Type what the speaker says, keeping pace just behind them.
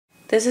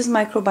This is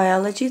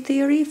Microbiology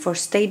Theory for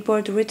State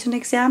Board written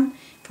exam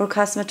for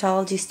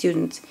cosmetology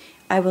students.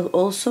 I will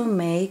also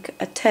make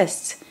a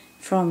test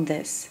from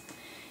this.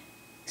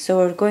 So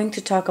we're going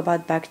to talk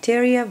about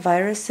bacteria,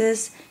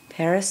 viruses,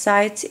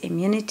 parasites,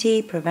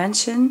 immunity,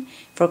 prevention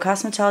for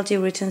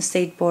cosmetology written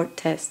State Board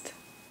test.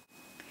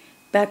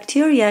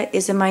 Bacteria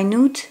is a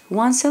minute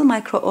one-cell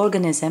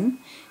microorganism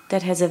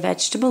that has a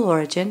vegetable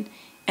origin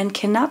and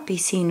cannot be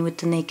seen with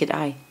the naked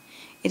eye.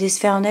 It is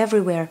found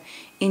everywhere,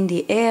 in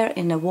the air,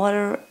 in the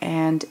water,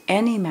 and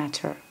any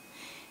matter.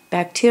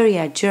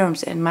 Bacteria,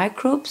 germs, and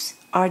microbes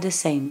are the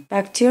same.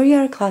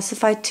 Bacteria are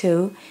classified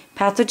to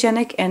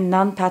pathogenic and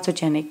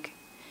non-pathogenic.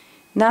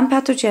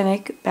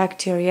 Non-pathogenic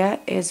bacteria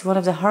is one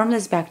of the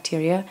harmless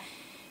bacteria,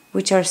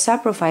 which are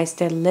saprophytes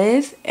that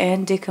live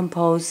and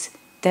decompose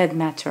dead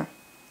matter.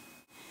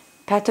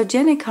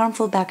 Pathogenic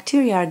harmful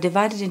bacteria are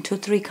divided into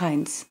three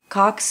kinds: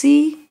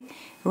 cocci,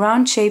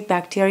 round-shaped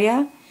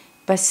bacteria;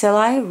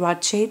 bacilli,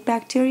 rod-shaped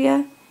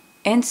bacteria;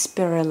 and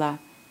spirilla,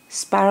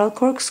 spiral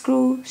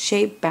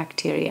corkscrew-shaped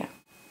bacteria.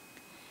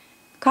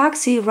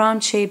 Cocci,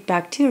 round-shaped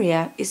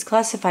bacteria is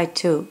classified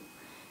to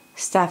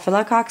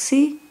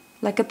staphylococci,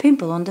 like a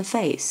pimple on the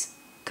face,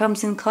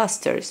 comes in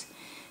clusters;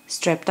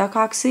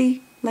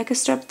 streptococci, like a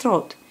strep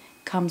throat,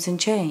 comes in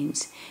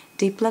chains;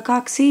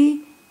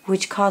 diplococci,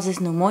 which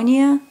causes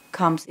pneumonia,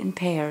 comes in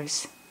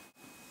pairs.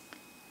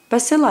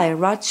 Bacilli,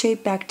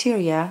 rod-shaped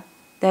bacteria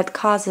that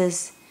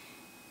causes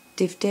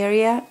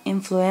diphtheria,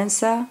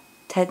 influenza,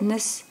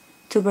 tetanus,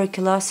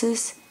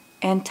 tuberculosis,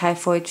 and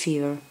typhoid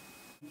fever.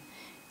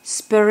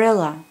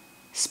 Spirilla,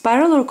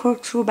 spiral or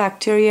corkscrew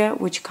bacteria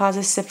which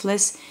causes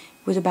syphilis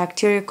with a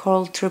bacteria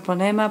called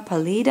Triponema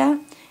pallida,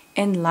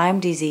 and Lyme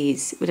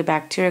disease with a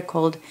bacteria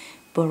called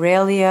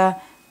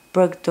Borellia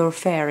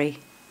Burgdorferi.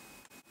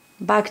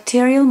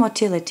 Bacterial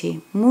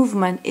motility,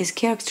 movement, is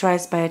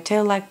characterized by a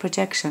tail-like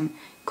projection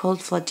called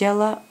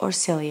flagella or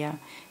cilia.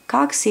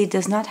 Cocci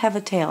does not have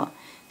a tail,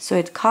 so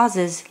it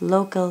causes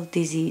local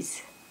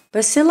disease.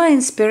 Bacilli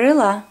and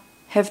spirilla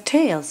have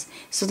tails,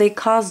 so they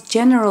cause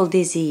general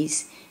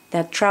disease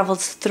that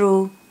travels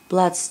through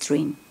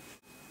bloodstream.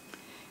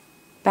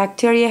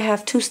 Bacteria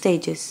have two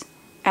stages: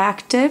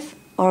 active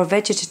or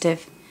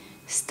vegetative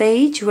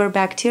stage, where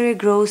bacteria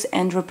grows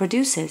and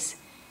reproduces.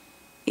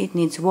 It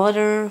needs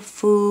water,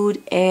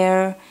 food,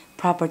 air,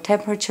 proper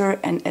temperature,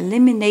 and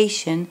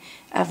elimination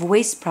of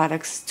waste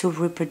products to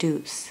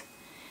reproduce.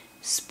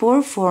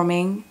 Spore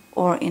forming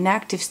or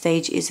inactive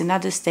stage is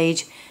another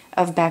stage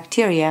of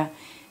bacteria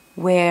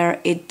where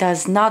it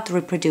does not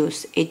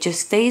reproduce. It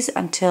just stays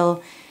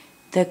until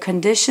the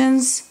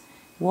conditions,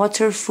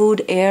 water,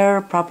 food,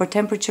 air, proper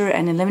temperature,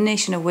 and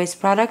elimination of waste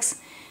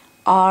products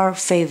are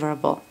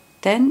favorable.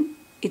 Then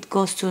it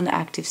goes to an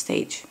active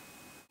stage.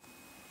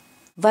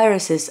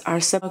 Viruses are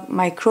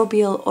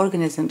microbial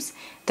organisms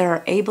that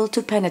are able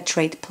to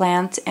penetrate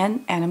plant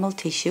and animal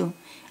tissue,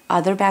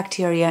 other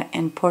bacteria,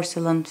 and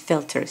porcelain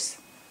filters.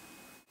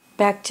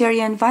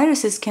 Bacteria and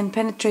viruses can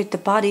penetrate the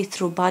body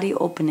through body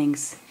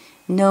openings: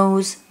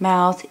 nose,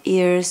 mouth,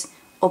 ears,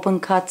 open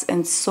cuts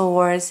and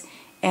sores,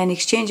 and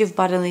exchange of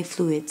bodily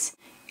fluids.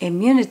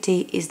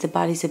 Immunity is the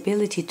body's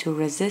ability to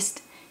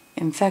resist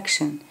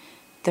infection.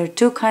 There are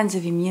two kinds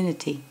of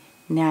immunity: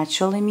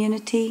 natural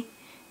immunity,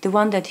 the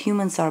one that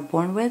humans are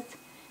born with,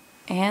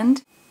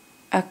 and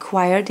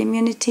acquired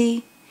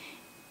immunity,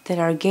 that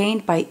are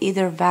gained by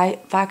either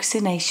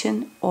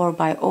vaccination or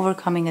by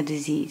overcoming a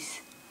disease.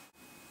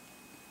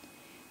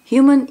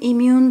 Human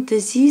immune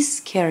disease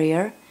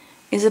carrier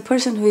is a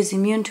person who is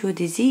immune to a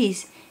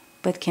disease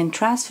but can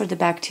transfer the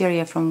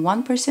bacteria from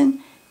one person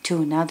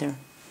to another.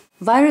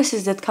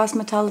 Viruses that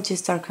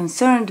cosmetologists are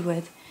concerned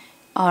with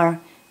are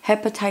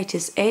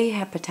hepatitis A,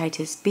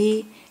 hepatitis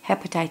B,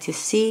 hepatitis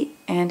C,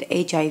 and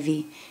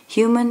HIV,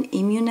 human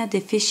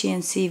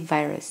immunodeficiency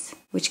virus,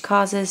 which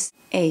causes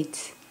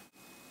AIDS.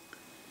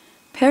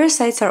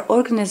 Parasites are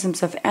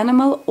organisms of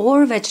animal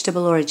or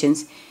vegetable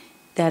origins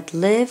that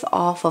live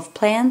off of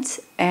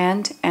plants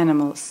and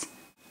animals.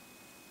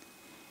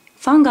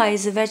 Fungi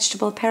is a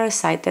vegetable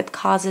parasite that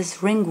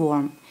causes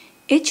ringworm.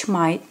 Each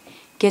mite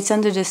gets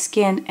under the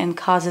skin and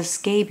causes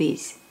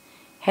scabies.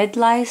 Head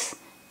lice,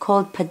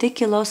 called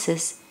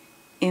pediculosis,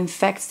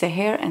 infects the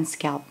hair and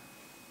scalp.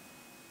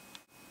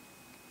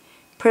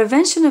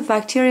 Prevention of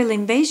bacterial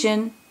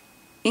invasion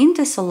in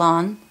the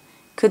salon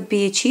could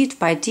be achieved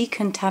by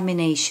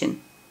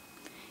decontamination.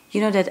 You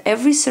know that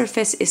every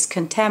surface is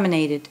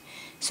contaminated,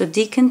 so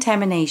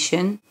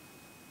decontamination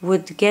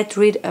would get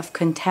rid of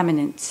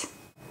contaminants.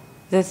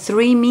 The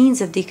three means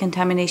of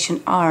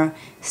decontamination are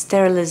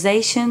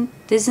sterilization,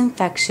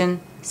 disinfection,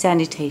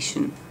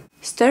 sanitation.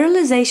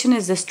 Sterilization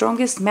is the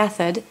strongest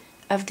method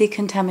of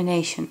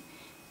decontamination,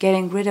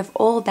 getting rid of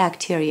all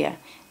bacteria,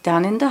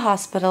 done in the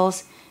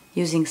hospitals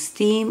using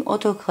steam,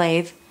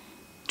 autoclave,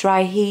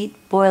 dry heat,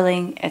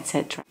 boiling,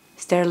 etc.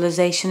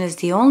 Sterilization is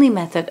the only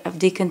method of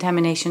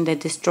decontamination that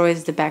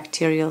destroys the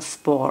bacterial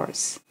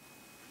spores.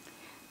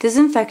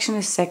 Disinfection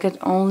is second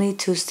only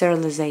to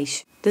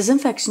sterilization.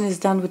 Disinfection is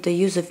done with the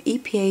use of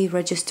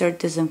EPA-registered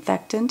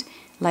disinfectant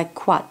like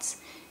quats.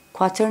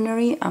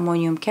 quaternary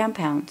ammonium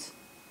compounds.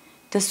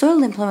 The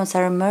soil implements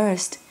are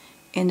immersed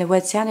in the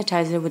wet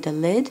sanitizer with a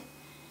lid,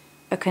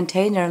 a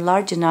container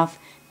large enough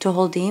to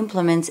hold the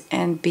implements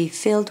and be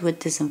filled with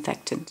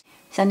disinfectant.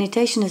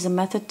 Sanitation is a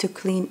method to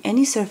clean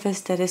any surface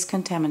that is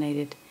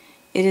contaminated.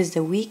 It is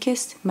the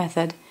weakest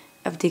method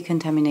of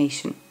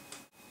decontamination.